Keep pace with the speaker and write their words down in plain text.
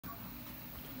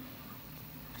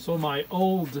So my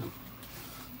old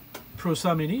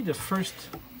Prusa Mini, the first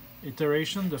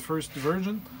iteration, the first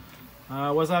version,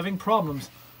 was having problems.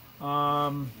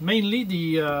 Mainly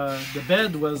the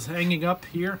bed was hanging up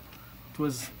here. It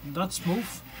was not smooth.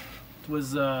 It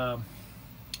was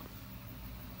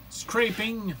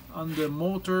scraping on the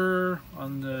motor,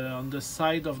 on the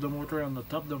side of the motor, on the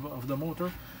top of the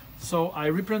motor. So I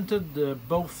reprinted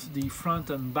both the front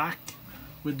and back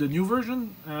with the new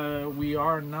version. We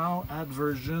are now at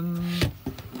version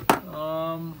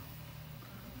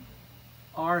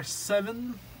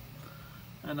R7,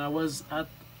 and I was at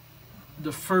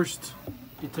the first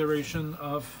iteration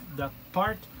of that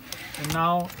part, and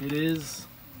now it is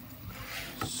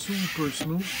super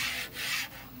smooth.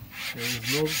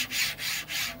 There is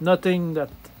nothing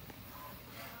that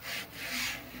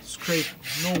scrape,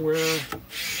 nowhere.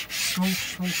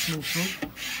 Smooth,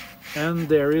 and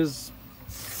there is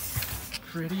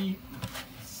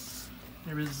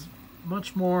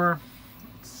much more.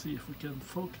 Let's see if we can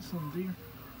focus on there.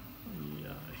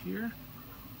 Here.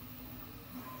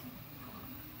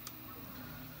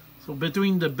 So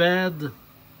between the bed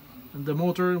and the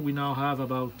motor, we now have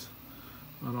about,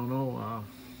 I don't know,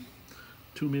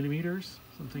 2 millimeters,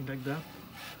 something like that.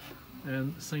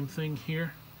 And same thing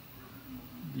here.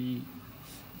 The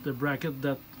bracket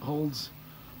that holds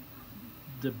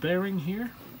the bearing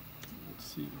here. Let's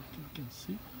see if you can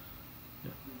see.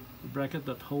 Yeah, the bracket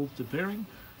that holds the bearing.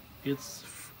 It's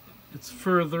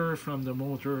further from the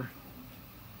motor,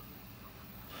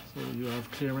 so you have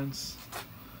clearance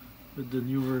with the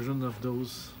new version of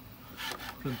those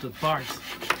printed parts.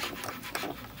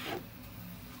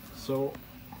 So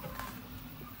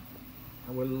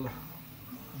I will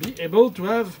be able to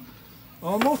have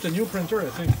almost a new printer, I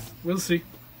think. We'll see.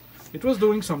 It was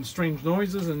doing some strange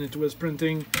noises, and it was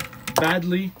printing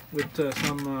badly with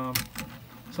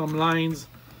some lines.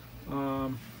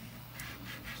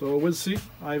 So we'll see.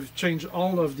 I've changed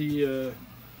all of the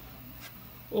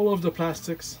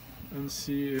plastics and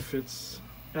see if it's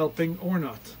helping or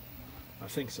not. I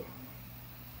think so.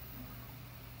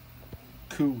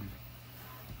 Cool.